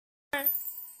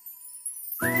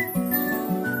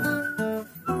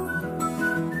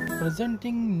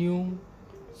Presenting new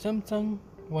Samsung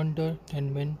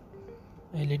Wondertainment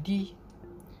LED.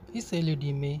 इस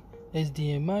LED में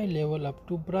HDMI level up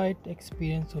to bright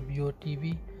experience of your TV,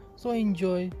 so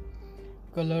enjoy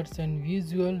colors and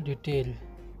visual detail.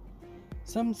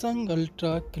 Samsung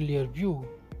Ultra Clear View.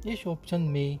 इस option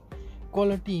में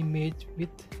quality image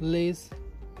with less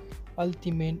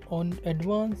ultimate on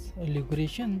advanced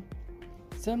illumination.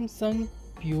 Samsung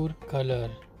PurColor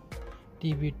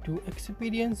TV to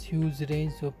experience huge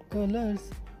range of colors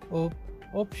of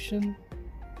option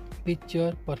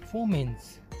picture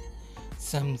performance.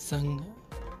 Samsung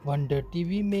Wonder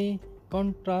TV में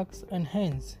contrast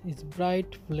enhance its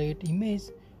bright flat image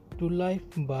to life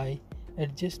by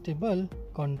adjustable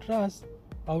contrast,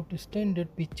 outstanding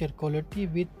picture quality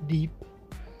with deep.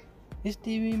 इस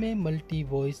TV में multi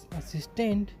voice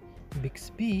assistant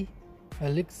Bixby,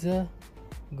 Alexa,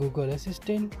 Google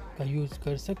assistant का use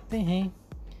कर सकते हैं.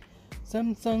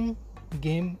 Samsung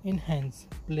game enhance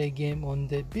play game on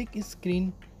the big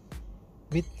screen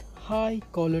with high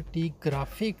quality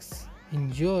graphics.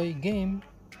 Enjoy game.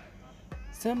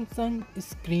 Samsung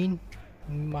screen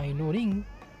mirroring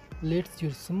lets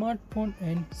your smartphone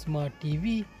and smart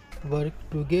TV work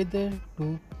together to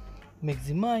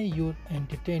maximize your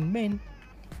entertainment.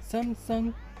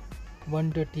 Samsung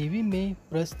Wonder TV में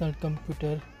personal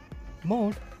computer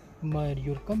mode. Mirror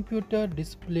your computer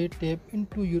display tap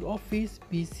into your office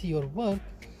PC or work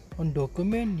on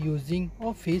document using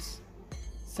Office.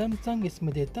 Samsung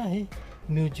इसमें देता है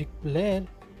music player.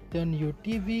 Turn your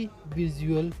TV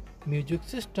visual music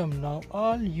system. Now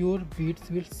all your beats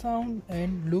will sound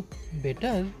and look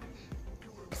better.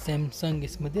 Samsung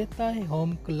इसमें देता है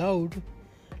home cloud.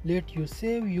 Let you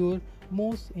save your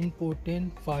most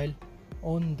important file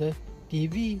on the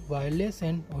TV wireless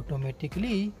and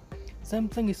automatically.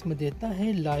 Samsung इसमें देता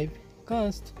है live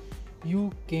cast. You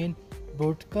can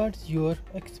broadcast your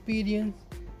experience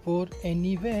for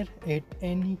anywhere at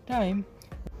any time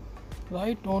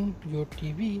right on your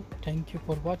TV. Thank you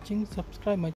for watching. Subscribe my